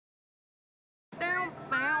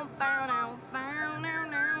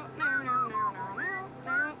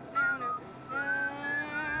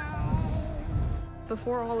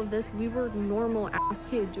Before all of this, we were normal-ass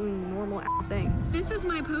kids doing normal-ass things. This is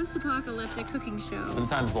my post-apocalyptic cooking show.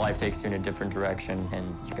 Sometimes life takes you in a different direction,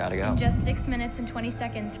 and you gotta go. In just 6 minutes and 20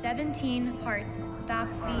 seconds, 17 hearts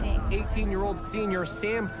stopped beating. 18-year-old senior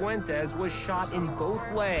Sam Fuentes was shot in both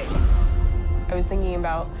legs. I was thinking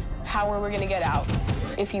about how were we going to get out,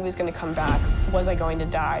 if he was going to come back, was I going to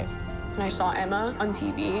die? And I saw Emma on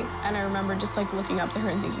TV, and I remember just like looking up to her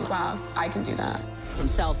and thinking, wow, I can do that. From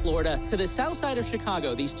South Florida to the south side of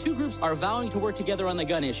Chicago, these two groups are vowing to work together on the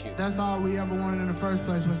gun issue. That's all we ever wanted in the first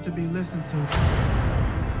place, was to be listened to.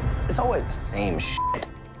 It's always the same shit.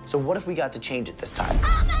 So what if we got to change it this time?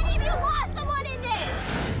 How many of you lost someone in this?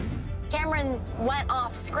 Cameron went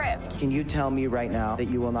off script. Can you tell me right now that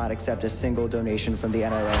you will not accept a single donation from the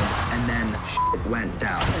NRA? And then shit went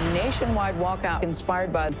down. A nationwide walkout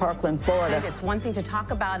inspired by Parkland, Florida. It's one thing to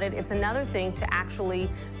talk about it. It's another thing to actually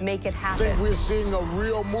make it happen. I think we're seeing a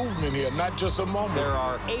real movement here, not just a moment. There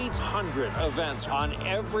are 800 events on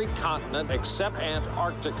every continent except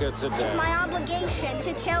Antarctica today. It's my obligation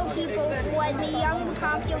to tell people what the young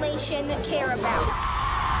population care about.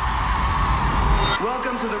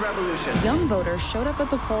 Welcome to the revolution. Young voters showed up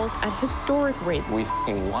at the polls at historic rates. We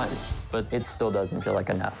f***ing won, but it still doesn't feel like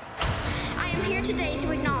enough. I am here today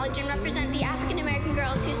to acknowledge and represent the African-American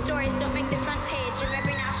girls whose stories don't make the front page of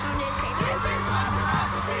every national newspaper.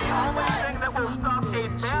 The only thing that will stop a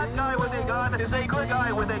bad guy with a gun is a good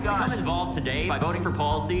guy with a gun. Become involved today by voting for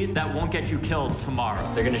policies that won't get you killed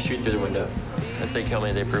tomorrow. They're gonna shoot through the window. If they kill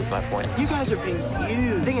me, they prove my point. You guys are being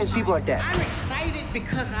used. The thing is, people are dead. I'm excited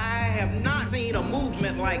because I have not seen a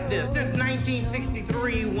movement like this since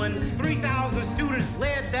 1963, when 3,000 students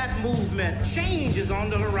led that movement. Change is on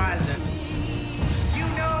the horizon. You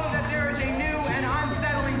know that there is a new and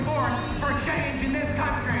unsettling force for change in this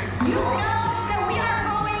country. You know that we are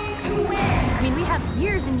going to win. I mean, we have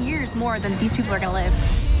years and years more than these people are gonna live.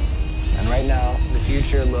 And right now, the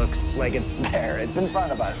future looks like it's there. It's in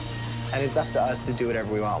front of us. And it's up to us to do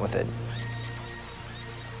whatever we want with it.